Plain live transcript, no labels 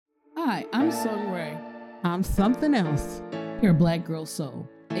Hi, I'm Song Rae. I'm something else. Here, Black Girl Seoul,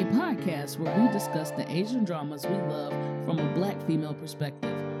 a podcast where we discuss the Asian dramas we love from a Black female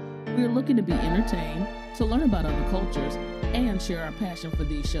perspective. We are looking to be entertained, to learn about other cultures, and share our passion for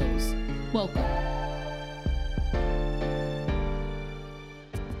these shows. Welcome.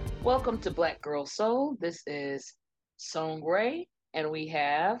 Welcome to Black Girl Seoul. This is Song Rae, and we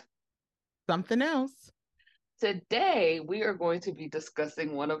have Something else. Today, we are going to be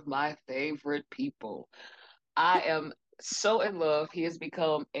discussing one of my favorite people. I am so in love. He has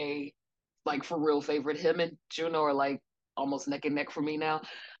become for real favorite. Him and Juno are like almost neck and neck for me now.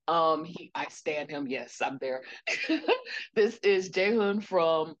 I stand him. Yes, I'm there. This is Jaehyun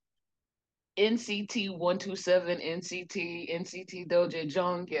from NCT 127, NCT Doja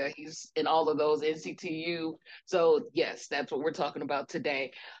Jung. Yeah, he's in all of those, NCTU. So yes, that's what we're talking about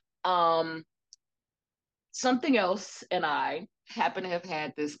today. Um, Something else and I happen to have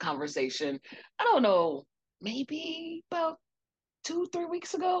had this conversation. I don't know, maybe about 2, 3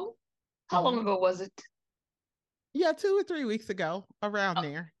 weeks ago. How long ago was it? Yeah, 2 or 3 weeks ago, around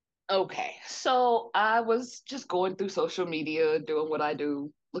there. Okay, so I was just going through social media, doing what I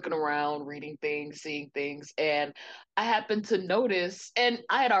do, looking around, reading things, seeing things, and I happened to notice, and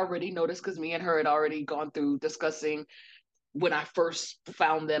I had already noticed because me and her had already gone through discussing when I first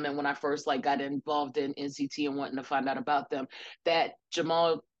found them and when I first got involved in NCT and wanting to find out about them, that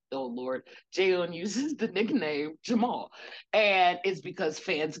Jamal, oh Lord, Jaehyun uses the nickname Jamal, and it's because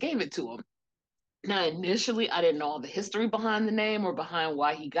fans gave it to him. Now, initially, I didn't know all the history behind the name or behind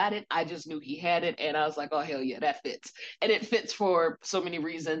why he got it. I just knew he had it, and I was like, oh, hell yeah, that fits. And it fits for so many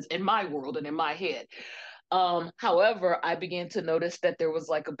reasons in my world and in my head. However, I began to notice that there was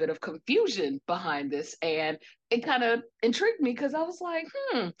like a bit of confusion behind this, and it kind of intrigued me because I was like,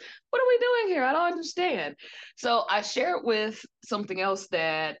 what are we doing here? I don't understand. So I shared with something else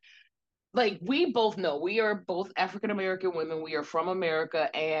that we both know we are both African American women. We are from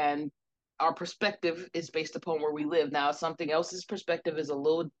America, and our perspective is based upon where we live. Now, something else's perspective is a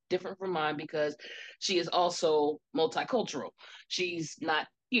little different from mine because she is also multicultural. She's not,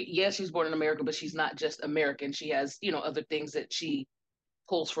 yes, she's born in America, but she's not just American. She has, other things that she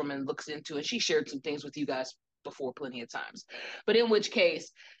pulls from and looks into. And she shared some things with you guys before plenty of times. But in which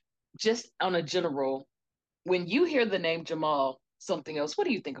case, just on a general, when you hear the name Jamal, something else, what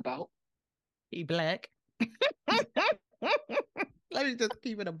do you think about? He Black. Let me just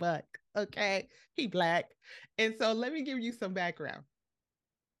keep it a buck. Okay. He Black. And so let me give you some background.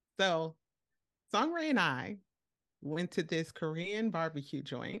 So Song Rae and I went to this Korean barbecue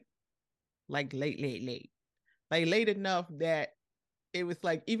joint, like late. Like late enough that it was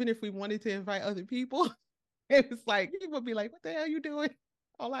like, even if we wanted to invite other people, it was like, people would be like, what the hell are you doing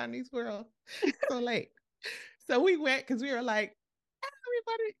all out in this world so late? So we went because we were like,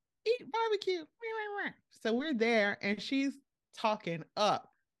 everybody eat barbecue. So we're there and she's talking up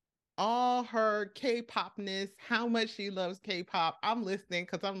all her K-popness, how much she loves K-pop. I'm listening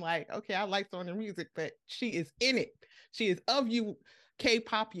because I'm like, okay, I like some of the music, but she is in it. She is of you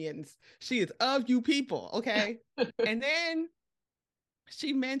K-popians. She is of you people, okay? And then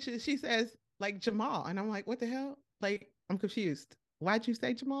she says, like, Jamal. And I'm like, what the hell? Like, I'm confused. Why'd you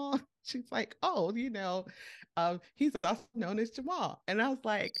say Jamal? She's like, oh, he's also known as Jamal. And I was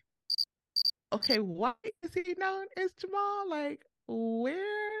like, okay, why is he known as Jamal? Like,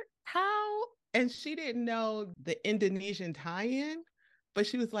 where, how? And she didn't know the Indonesian tie-in, but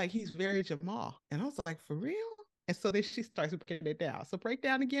she was like, he's very Jamal. And I was like, for real? And so then she starts breaking it down. So break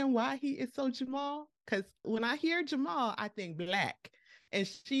down again why he is so Jamal. Because when I hear Jamal, I think Black. And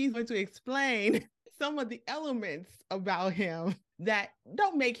she's going to explain some of the elements about him that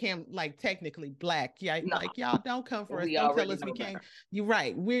don't make him like technically Black. Yeah, No, like y'all don't come for us. we Don't tell already us we know can't. better. You're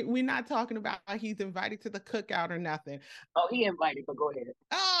right. We're not talking about how he's invited to the cookout or nothing. Oh, he invited, but go ahead.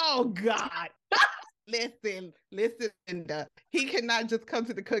 Oh God. Listen, he cannot just come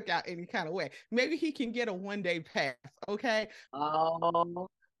to the cookout any kind of way. Maybe he can get a 1-day pass, okay? Oh,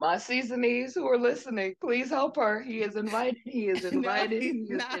 my seasonies who are listening, please help her. He is invited. He is No, invited. he's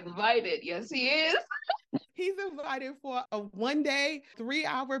He is not. invited. Yes, he is. He's invited for a 1-day,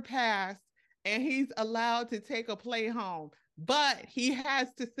 3-hour pass, and he's allowed to take a plate home. But he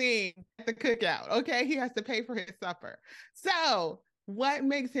has to sing at the cookout, okay? He has to pay for his supper. So, what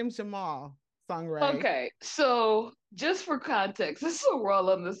makes him Jamal, Song Rae? Okay, so just for context, just so we're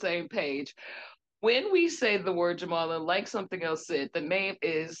all on the same page, when we say the word Jamal, and like something else said, the name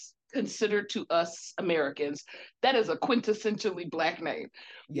is considered to us Americans, that is a quintessentially Black name.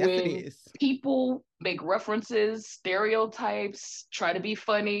 Yes, it When is. people make references, stereotypes, try to be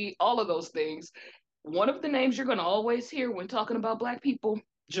funny, all of those things, one of the names you're going to always hear when talking about Black people,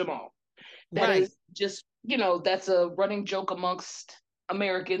 Jamal. That Right. is just, that's a running joke amongst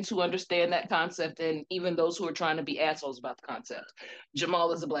Americans who understand that concept, and even those who are trying to be assholes about the concept.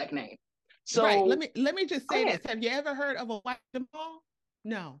 Jamal is a black name. Right. So Let me just go say ahead. this. Have you ever heard of a white Jamal?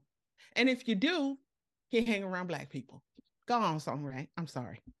 No. And if you do, he hang around black people. Go on, Song Rae. I'm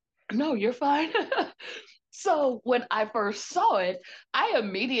sorry. No, you're fine. So when I first saw it, I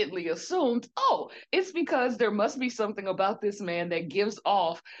immediately assumed, oh, it's because there must be something about this man that gives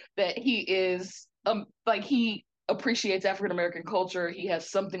off that he is like he appreciates African American culture. He has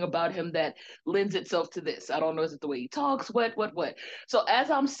something about him that lends itself to this. I don't know, is it the way he talks? What? So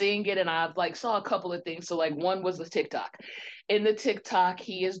as I'm seeing it, and I've like saw a couple of things. So like one was the TikTok. In the TikTok,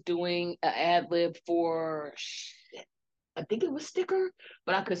 he is doing an ad lib for I think it was Sticker,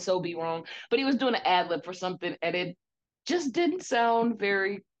 but I could so be wrong. But he was doing an ad lib for something, and it just didn't sound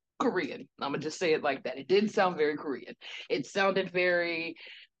very Korean. I'm gonna just say it like that. It didn't sound very Korean. It sounded very,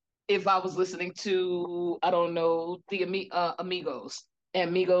 if I was listening to, I don't know, the Amigos.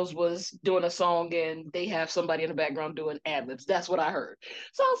 And Migos was doing a song and they have somebody in the background doing ad libs. That's what I heard.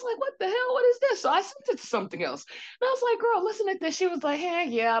 So I was like, what the hell? What is this? So I sent it to something else. And I was like, girl, listen to this. She was like, hey,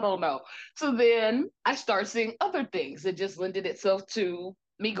 yeah, I don't know. So then I start seeing other things. It just lended itself to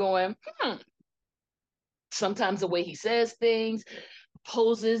me going, sometimes the way he says things,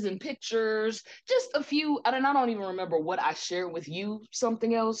 poses and pictures, just a few. I don't even remember what I shared with you,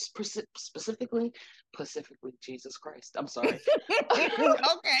 something else specifically, Jesus Christ, I'm sorry.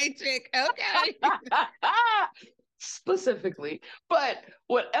 Okay, chick. Okay. Specifically, but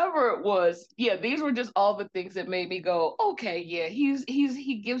whatever it was, yeah, these were just all the things that made me go, okay, yeah,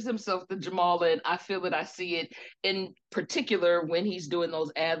 he gives himself the Jamal, and I feel that I see it in particular when he's doing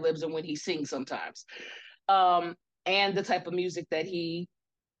those ad libs and when he sings sometimes, um and the type of music that he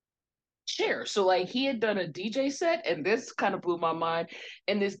share. So like he had done a DJ set, and this kind of blew my mind.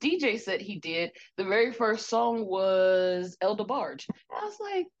 And this DJ set he did, the very first song was El DeBarge. I was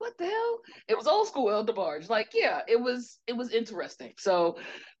like, what the hell? It was old school El DeBarge. Like, yeah, it was interesting. So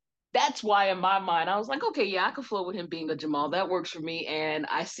that's why in my mind I was like, okay, yeah, I could flow with him being a Jamal. That works for me, and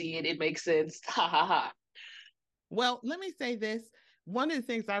I see it. It makes sense. Ha ha ha. Well, let me say this. One of the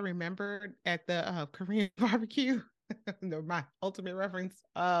things I remembered at the Korean barbecue, my ultimate reference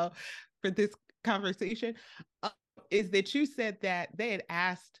for this conversation, uh, is that you said that they had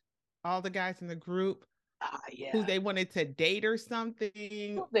asked all the guys in the group Ah, who yeah. they wanted to date or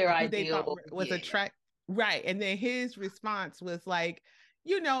something, Their who they thought ideal, was yeah. attract right. And then his response was like,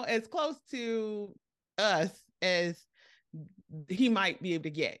 as close to us as he might be able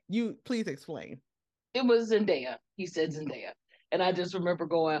to get. You please explain. It was Zendaya. He said Zendaya. And I just remember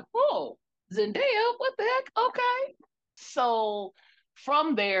going, oh, Zendaya, what the heck? Okay. So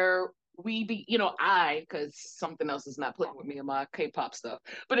from there, because something else is not playing with me in my K-pop stuff.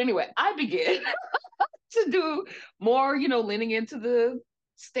 But anyway, I began to do more, leaning into the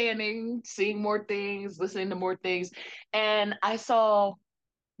standing, seeing more things, listening to more things. And I saw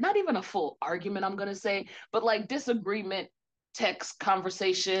not even a full argument, I'm going to say, but like disagreement text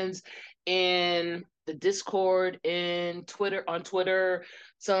conversations in the Discord, in Twitter, on Twitter,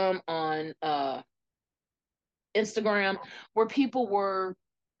 some on Instagram, where people were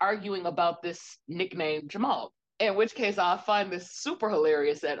arguing about this nickname Jamal. In which case, I find this super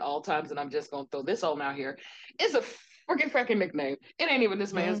hilarious at all times, and I'm just gonna throw this on out here. It's a freaking nickname. It ain't even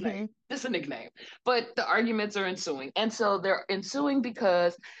this man's name. Mm-hmm. It's a nickname. But the arguments are ensuing, and so they're ensuing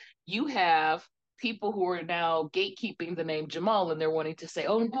because you have people who are now gatekeeping the name Jamal, and they're wanting to say,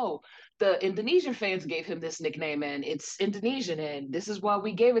 "Oh no, the Indonesian fans gave him this nickname, and it's Indonesian, and this is why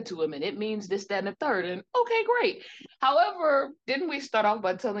we gave it to him, and it means this, that, and the third." And okay, great. However, didn't we start off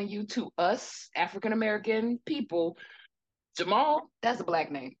by telling you, to us African American people, Jamal, that's a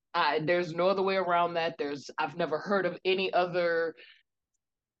black name. There's no other way around that. I've never heard of any other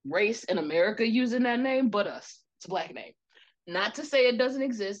race in America using that name but us. It's a black name. Not to say it doesn't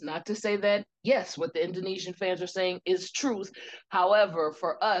exist, not to say that, yes, what the Indonesian fans are saying is truth. However,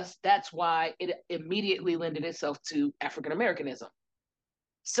 for us, that's why it immediately lended itself to African Americanism.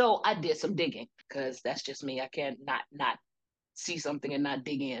 So I did some digging because that's just me. I can't not see something and not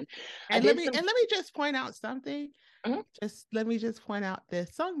dig in. I And did some. let me just point out something. Mhm. Just let me just point out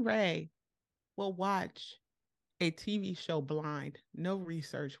this. Song Rae will watch a TV show blind, no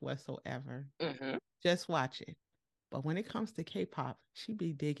research whatsoever. Mhm. Just watch it. But when it comes to K-pop, she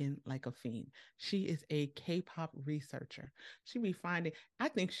be digging like a fiend. She is a K-pop researcher. She be finding, I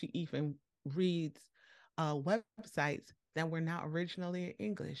think she even reads websites that were not originally in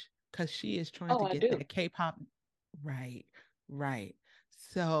English because she is trying Oh, to I get do. that K-pop right, right.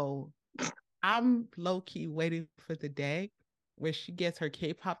 So I'm low key waiting for the day where she gets her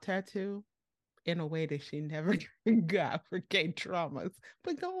K-pop tattoo in a way that she never got for gay traumas.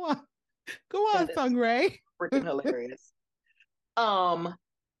 But go on, That is Song Rae. freaking hilarious. Um,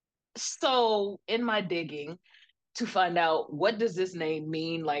 so in my digging to find out what does this name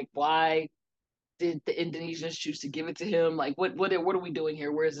mean, like why did the Indonesians choose to give it to him? Like what are we doing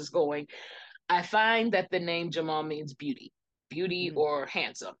here? Where is this going? I find that the name Jamal means beauty Mm. or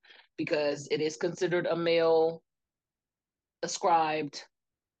handsome, because it is considered a male ascribed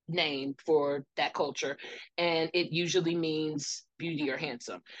name for that culture, and it usually means beauty or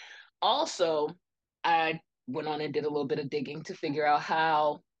handsome. Also, I went on and did a little bit of digging to figure out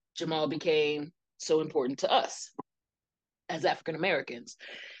how Jamal became so important to us as African Americans.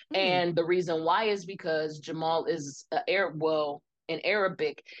 Mm. And the reason why is because Jamal is Arab. Well, in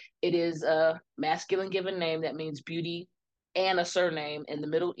Arabic, it is a masculine given name that means beauty and a surname in the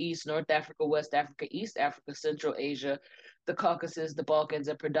Middle East, North Africa, West Africa, East Africa, Central Asia, the Caucasus, the Balkans,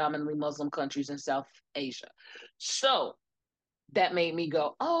 and predominantly Muslim countries in South Asia. So that made me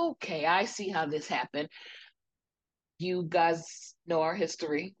go, okay, I see how this happened. You guys know our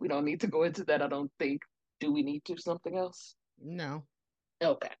history. We don't need to go into that, I don't think. Do we need to something else? No.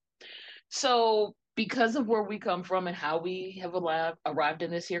 Okay. So, because of where we come from and how we have arrived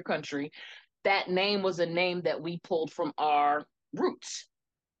in this here country, that name was a name that we pulled from our roots.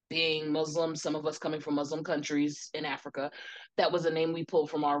 Being Muslim, some of us coming from Muslim countries in Africa, that was a name we pulled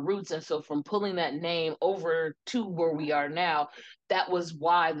from our roots. And so, from pulling that name over to where we are now, that was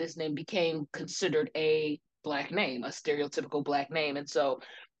why this name became considered a Black name, a stereotypical Black name. And so,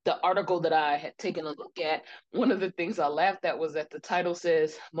 the article that I had taken a look at, one of the things I laughed at was that the title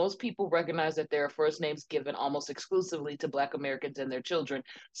says most people recognize that there are first names given almost exclusively to Black Americans and their children,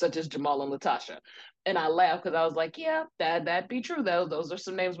 such as Jamal and Latasha. And I laughed because I was like, yeah, that'd be true though. Those are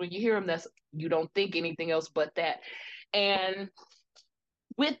some names when you hear them, that's you don't think anything else but that. And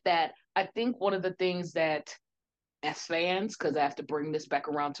with that, I think one of the things that as fans, because I have to bring this back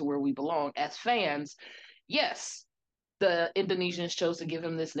around to where we belong, as fans, yes, the Indonesians chose to give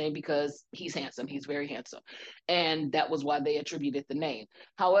him this name because he's handsome. He's very handsome. And that was why they attributed the name.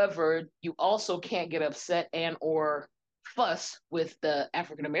 However, you also can't get upset and or fuss with the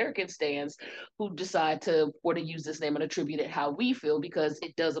African American stands who decide to want to use this name and attribute it how we feel, because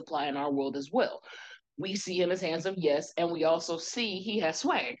it does apply in our world as well. We see him as handsome, yes, and we also see he has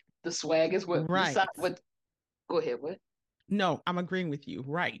swag. The swag is what Right. beside what go ahead, what? No, I'm agreeing with you.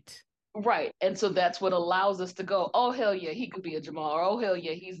 Right. Right. And so that's what allows us to go, oh, hell yeah, he could be a Jamal, or oh, hell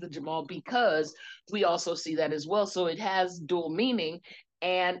yeah, he's the Jamal, because we also see that as well. So it has dual meaning,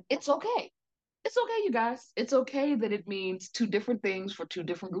 and it's okay. It's okay, you guys. It's okay that it means two different things for two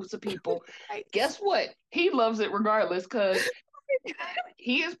different groups of people. Right. Guess what? He loves it regardless, because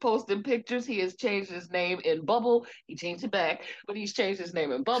he is posting pictures. He has changed his name in Bubble. He changed it back, but he's changed his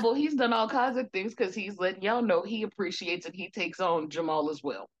name in Bubble. He's done all kinds of things because he's letting y'all know he appreciates and he takes on Jamal as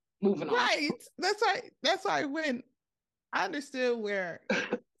well. Moving on. Right. That's why when I understood where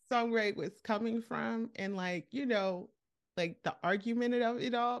Song Rae was coming from and like, like the argument of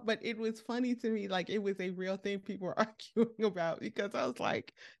it all, but it was funny to me, like it was a real thing people were arguing about, because I was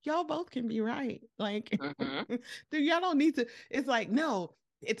like, y'all both can be right. Like, Mm-hmm. dude, y'all don't need to. It's like, no,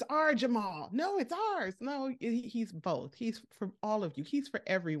 it's our Jamal. No, it's ours. No, he's both. He's for all of you. He's for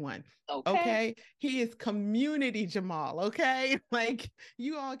everyone. Okay. Okay. He is community Jamal. Okay. Like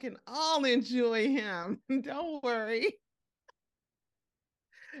you all can all enjoy him. Don't worry.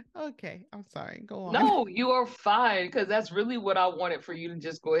 Okay. I'm sorry. Go on. No, you are fine, because that's really what I wanted for you to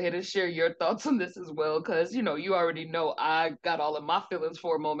just go ahead and share your thoughts on this as well. Because you already know I got all of my feelings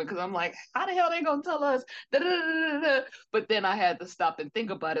for a moment because I'm like, how the hell they gonna tell us? Da, da, da, da, da. But then I had to stop and think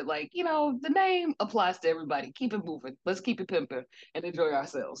about it. Like, the name applies to everybody. Keep it moving. Let's keep it pimping and enjoy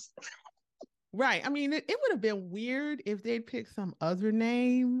ourselves. Right. I mean, it would have been weird if they'd picked some other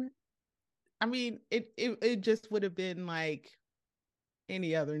name. I mean, it just would have been like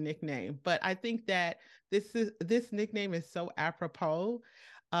any other nickname. But I think that this nickname is so apropos.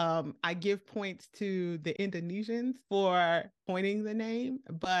 I give points to the Indonesians for pointing the name,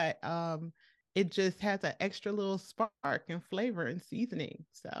 but it just has an extra little spark and flavor and seasoning.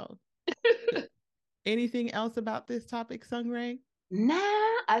 So, anything else about this topic, Sung Rae? Nah,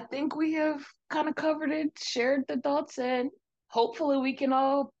 I think we have kind of covered it, shared the thoughts, and hopefully we can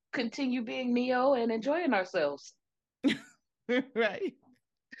all continue being Neo and enjoying ourselves. Right.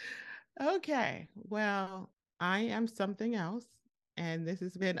 Okay. Well, I am something else. And this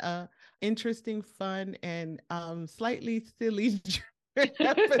has been a interesting, fun, and slightly silly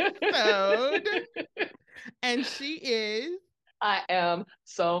episode. And she is. I am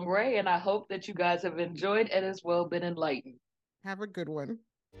Song Rae, and I hope that you guys have enjoyed and as well been enlightened. Have a good one.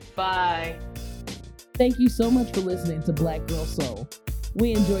 Bye. Thank you so much for listening to Black Girl Seoul.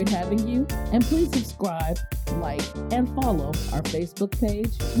 We enjoyed having you, and please subscribe, like, and follow our Facebook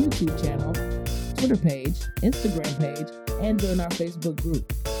page, YouTube channel, Twitter page, Instagram page, and join our Facebook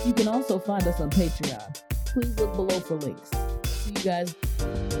group. You can also find us on Patreon. Please look below for links. See you guys.